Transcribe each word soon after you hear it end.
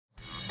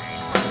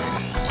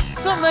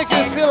something make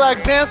you feel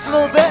like dancing a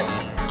little bit?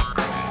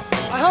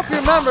 I hope you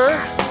remember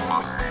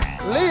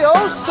Leo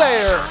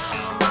Sayer.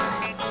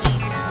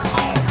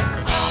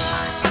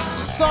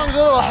 This song's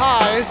a little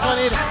high, so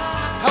I need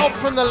help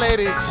from the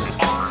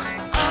ladies.